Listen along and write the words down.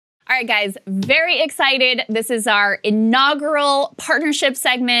right, guys, very excited. This is our inaugural partnership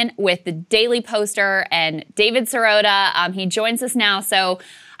segment with the Daily Poster and David Sirota. He joins us now. So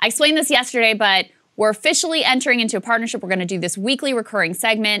I explained this yesterday, but we're officially entering into a partnership. We're going to do this weekly recurring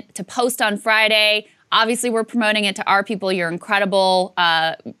segment to post on Friday. Obviously, we're promoting it to our people. Your incredible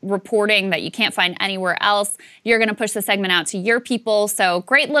reporting that you can't find anywhere else. You're going to push the segment out to your people. So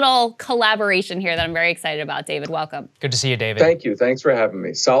great little collaboration here that I'm very excited about. David, welcome. Good to see you, David. Thank you. Thanks for having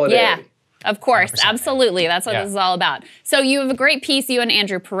me. Solidarity. Yeah, of course. Absolutely. That's what this is all about. So you have a great piece, you and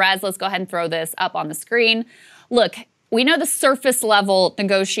Andrew Perez. Let's go ahead and throw this up on the screen. Look, we know the surface level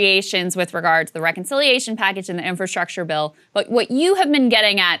negotiations with regard to the reconciliation package and the infrastructure bill, but what you have been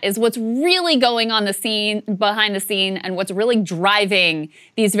getting at is what's really going on the scene, behind the scene, and what's really driving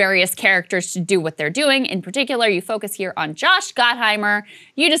these various characters to do what they're doing. In particular, you focus here on Josh Gottheimer.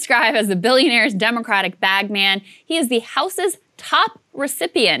 You describe as the billionaire's Democratic bagman. He is the House's top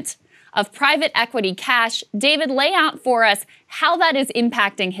recipient of private equity cash. David, lay out for us how that is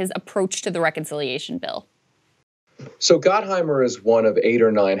impacting his approach to the reconciliation bill. So Gottheimer is one of 8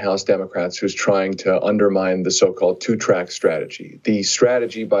 or 9 House Democrats who's trying to undermine the so-called two-track strategy, the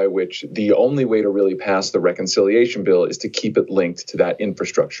strategy by which the only way to really pass the reconciliation bill is to keep it linked to that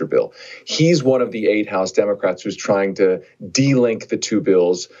infrastructure bill. He's one of the 8 House Democrats who's trying to de-link the two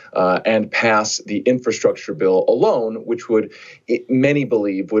bills and pass the infrastructure bill alone, which would, many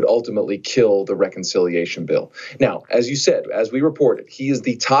believe, would ultimately kill the reconciliation bill. Now, as you said, as we reported, he is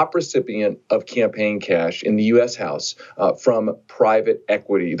the top recipient of campaign cash in the U.S. House from private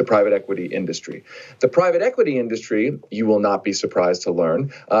equity, the private equity industry. The private equity industry, you will not be surprised to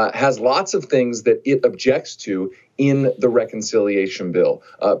learn, has lots of things that it objects to in the reconciliation bill,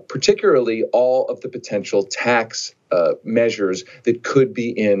 particularly all of the potential tax measures that could be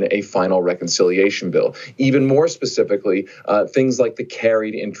in a final reconciliation bill. Even more specifically, things like the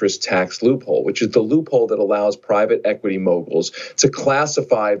carried interest tax loophole, which is the loophole that allows private equity moguls to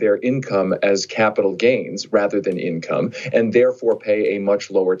classify their income as capital gains rather than income, and therefore pay a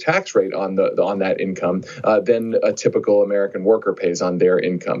much lower tax rate on that income than a typical American worker pays on their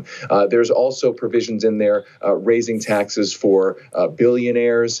income. There's also provisions in there raising taxes for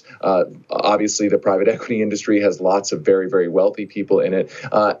billionaires. Obviously, the private equity industry has lots of very, very wealthy people in it.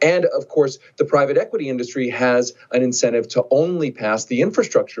 And of course, the private equity industry has an incentive to only pass the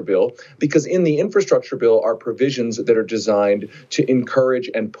infrastructure bill, because in the infrastructure bill are provisions that are designed to encourage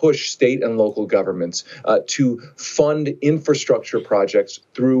and push state and local governments to fund infrastructure projects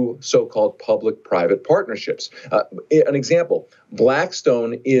through so-called public-private partnerships. An example,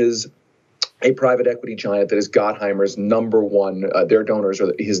 Blackstone is a private equity giant that is Gottheimer's number one, their donors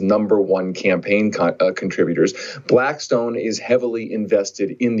are his number one campaign contributors. Blackstone is heavily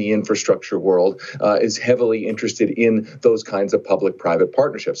invested in the infrastructure world, is heavily interested in those kinds of public-private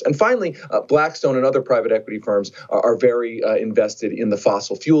partnerships. And finally, Blackstone and other private equity firms are very invested in the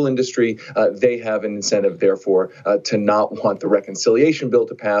fossil fuel industry. They have an incentive, therefore, to not want the reconciliation bill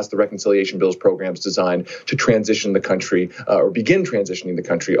to pass. The reconciliation bill's programs designed to transition the country or begin transitioning the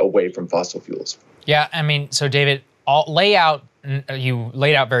country away from fossil fuels. Yeah, I mean, so David, you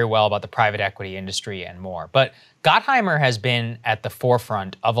laid out very well about the private equity industry and more, but Gottheimer has been at the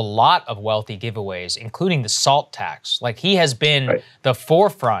forefront of a lot of wealthy giveaways, including the SALT tax. Like, he has been the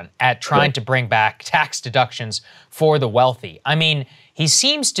forefront at trying to bring back tax deductions for the wealthy. I mean, he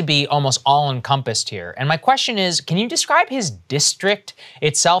seems to be almost all-encompassed here. And my question is, can you describe his district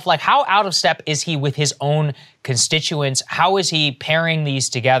itself? Like, how out of step is he with his own constituents? How is he pairing these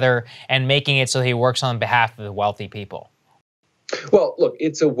together and making it so he works on behalf of the wealthy people? Well, look,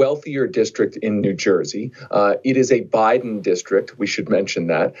 it's a wealthier district in New Jersey. It is a Biden district. We should mention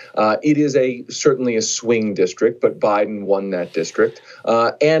that. It is certainly a swing district, but Biden won that district.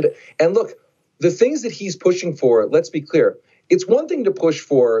 And look, the things that he's pushing for, let's be clear, it's one thing to push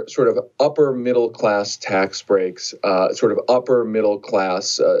for sort of upper middle class tax breaks, sort of upper middle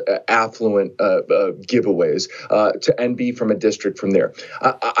class affluent giveaways, and be from a district from there.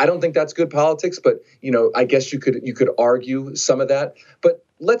 I don't think that's good politics, but I guess you could argue some of that. But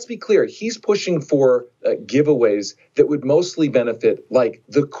let's be clear, he's pushing for giveaways that would mostly benefit like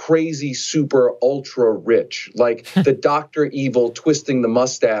the crazy super ultra rich, like the Dr. Evil twisting the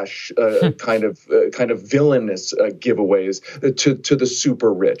mustache kind of villainous giveaways to the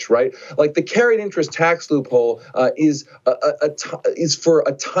super rich, right? Like the carried interest tax loophole is for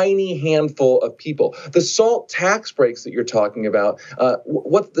a tiny handful of people. The SALT tax breaks that you're talking about,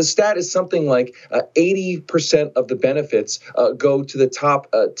 what the stat is something like 80% of the benefits go to the top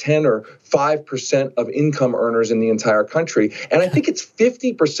 10 or 5% of income earners in the entire country. And I think it's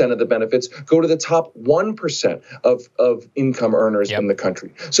 50% of the benefits go to the top 1% of income earners in the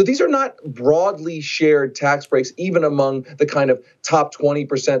country. So these are not broadly shared tax breaks, even among the kind of top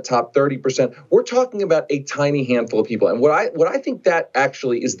 20%, top 30%. We're talking about a tiny handful of people. And what I think that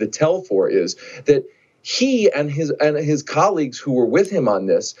actually is the tell for is that he and his colleagues who were with him on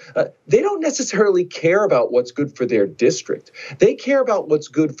this, they don't necessarily care about what's good for their district. They care about what's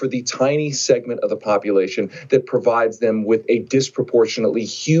good for the tiny segment of the population that provides them with a disproportionately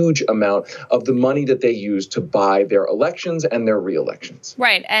huge amount of the money that they use to buy their elections and their re-elections.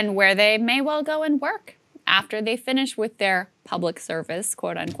 Right, and where they may well go and work after they finish with their public service,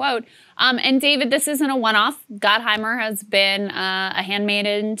 quote unquote. And David, this isn't a one-off. Gottheimer has been a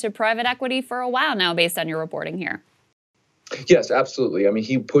handmaiden to private equity for a while now, based on your reporting here. Yes, absolutely. I mean,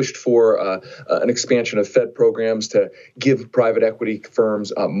 he pushed for an expansion of Fed programs to give private equity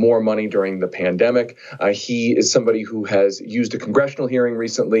firms more money during the pandemic. He is somebody who has used a congressional hearing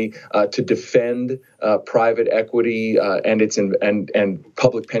recently to defend private equity and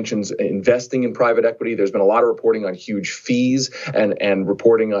public pensions investing in private equity. There's been a lot of reporting on huge fees and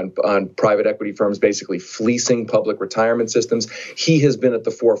reporting on private equity firms basically fleecing public retirement systems. He has been at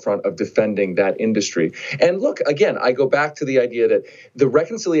the forefront of defending that industry. And look, again, I go back to the idea that the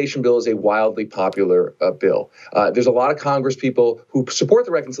reconciliation bill is a wildly popular bill. There's a lot of Congress people who support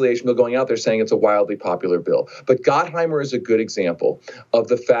the reconciliation bill going out there saying it's a wildly popular bill. But Gottheimer is a good example of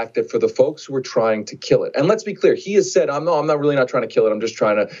the fact that for the folks who are trying to kill it, and let's be clear, he has said, I'm not trying to kill it, I'm just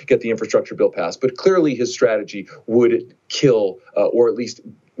trying to get the infrastructure bill passed. But clearly his strategy would kill or at least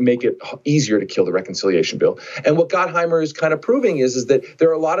make it easier to kill the reconciliation bill. And what Gottheimer is kind of proving is that there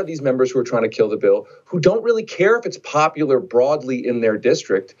are a lot of these members who are trying to kill the bill who don't really care if it's popular broadly in their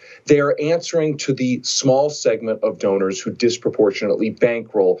district. They are answering to the small segment of donors who disproportionately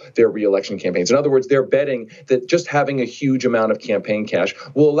bankroll their reelection campaigns. In other words, they're betting that just having a huge amount of campaign cash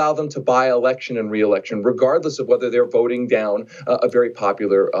will allow them to buy election and reelection, regardless of whether they're voting down a very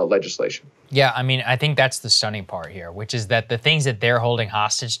popular legislation. Yeah, I mean, I think that's the stunning part here, which is that the things that they're holding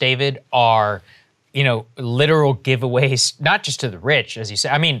hostage, David, are, literal giveaways, not just to the rich, as you say.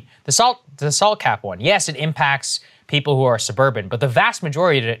 I mean, the salt cap one, yes, it impacts people who are suburban, but the vast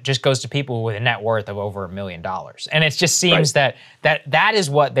majority of it just goes to people with a net worth of over $1 million. And it just seems that is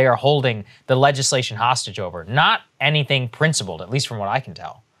what they are holding the legislation hostage over, not anything principled, at least from what I can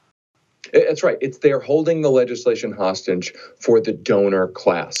tell. That's right. They're holding the legislation hostage for the donor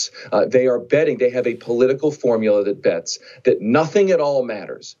class. They are betting, they have a political formula that bets that nothing at all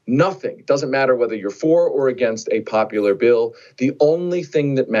matters. Nothing. It doesn't matter whether you're for or against a popular bill. The only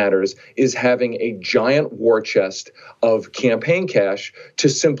thing that matters is having a giant war chest of campaign cash to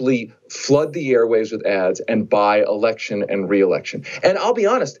simply flood the airwaves with ads and buy election and re-election. And I'll be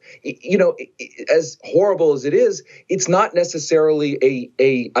honest, as horrible as it is, it's not necessarily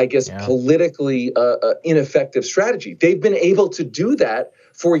I guess, politically ineffective strategy. They've been able to do that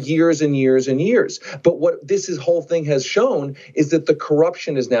for years and years and years. But what this whole thing has shown is that the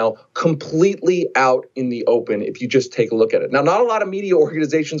corruption is now completely out in the open if you just take a look at it. Now, not a lot of media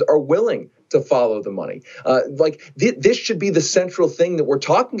organizations are willing to follow the money. This should be the central thing that we're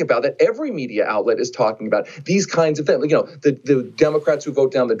talking about, that every media outlet is talking about, these kinds of things. The Democrats who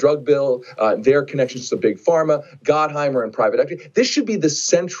vote down the drug bill, their connections to big pharma, Gottheimer and private equity. This should be the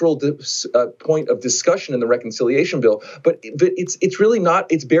central point of discussion in the reconciliation bill. But it's really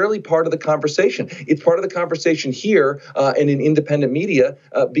not. It's barely part of the conversation. It's part of the conversation here and in independent media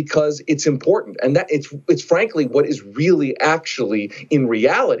because it's important. And that it's frankly what is really actually in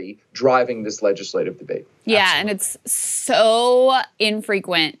reality driving this legislative debate. Yeah, Absolutely. And it's so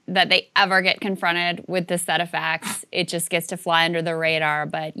infrequent that they ever get confronted with this set of facts. It just gets to fly under the radar.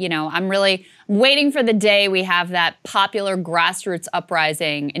 But, I'm really waiting for the day we have that popular grassroots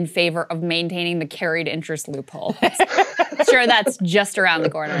uprising in favor of maintaining the carried interest loophole. Sure, that's just around the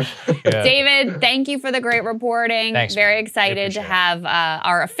corner. Yeah. David, thank you for the great reporting. Thanks. Very excited to have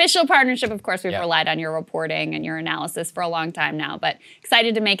our official partnership. Of course, we've relied on your reporting and your analysis for a long time now, but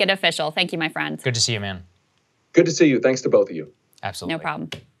excited to make it official. Thank you, my friend. Good to see you, man. Good to see you. Thanks to both of you. Absolutely. No problem.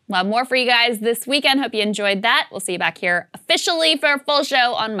 We'll have more for you guys this weekend. Hope you enjoyed that. We'll see you back here officially for a full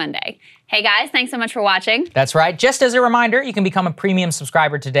show on Monday. Hey guys, thanks so much for watching. That's right. Just as a reminder, you can become a premium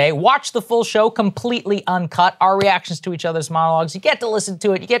subscriber today. Watch the full show completely uncut, our reactions to each other's monologues. You get to listen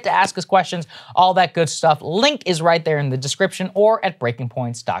to it. You get to ask us questions, all that good stuff. Link is right there in the description or at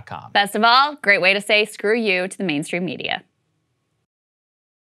breakingpoints.com. Best of all, great way to say screw you to the mainstream media.